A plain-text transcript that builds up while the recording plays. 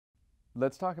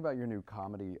Let's talk about your new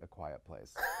comedy, A Quiet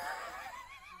Place.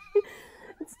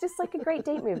 It's just like a great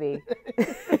date movie.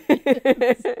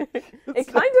 It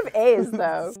kind of is,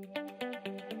 though.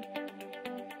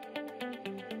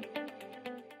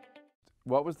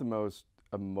 What was the most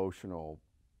emotional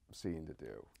scene to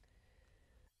do?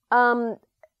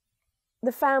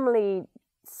 The family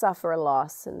suffer a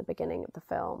loss in the beginning of the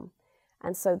film.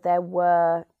 And so there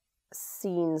were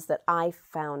scenes that I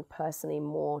found personally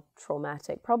more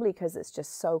traumatic, probably because it's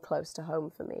just so close to home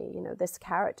for me. You know, this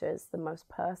character is the most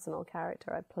personal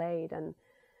character I played, and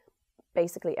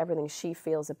basically everything she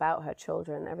feels about her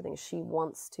children, everything she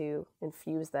wants to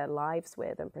infuse their lives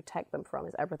with and protect them from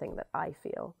is everything that I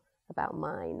feel about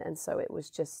mine. And so it was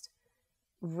just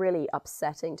really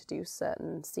upsetting to do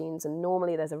certain scenes, and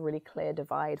normally there's a really clear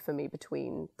divide for me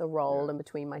between the role and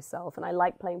between myself, and I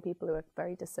like playing people who are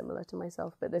very dissimilar to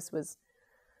myself, but this was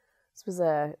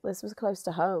close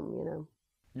to home, you know.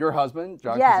 Your husband,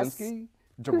 John Krasinski,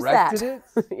 directed it?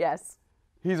 Yes.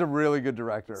 He's a really good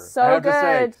director. So I have good.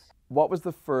 to say, what was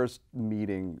the first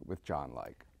meeting with John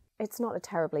like? It's not a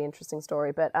terribly interesting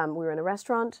story, but we were in a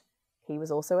restaurant. He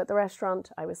was also at the restaurant.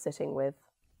 I was sitting with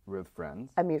friends?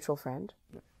 A mutual friend.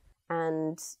 Yeah.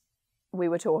 And we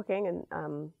were talking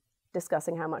and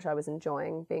discussing how much I was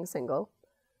enjoying being single.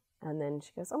 And then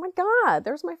she goes, "Oh my God,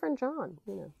 there's my friend John,"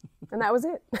 you know. And that was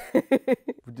it.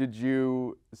 Did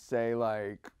you say,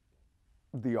 like,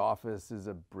 The Office is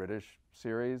a British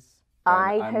series?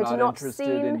 I had not interested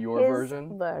seen in your his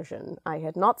version. I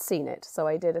had not seen it, so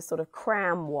I did a sort of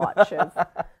cram watch of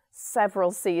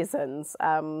several seasons.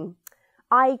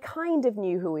 I kind of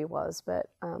knew who he was, but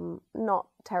not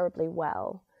terribly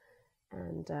well,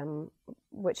 and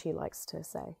which he likes to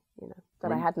say, you know,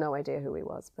 that I had no idea who he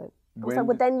was. But also,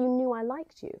 well, then you knew I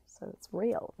liked you, so it's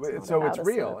real. So it's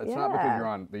real. It's not because you're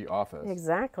on The Office.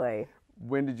 Exactly.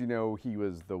 When did you know he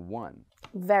was the one?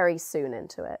 Very soon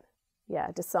into it.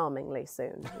 Yeah, disarmingly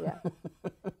soon. Yeah.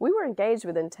 We were engaged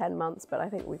within 10 months, but I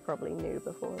think we probably knew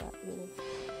before that, you know.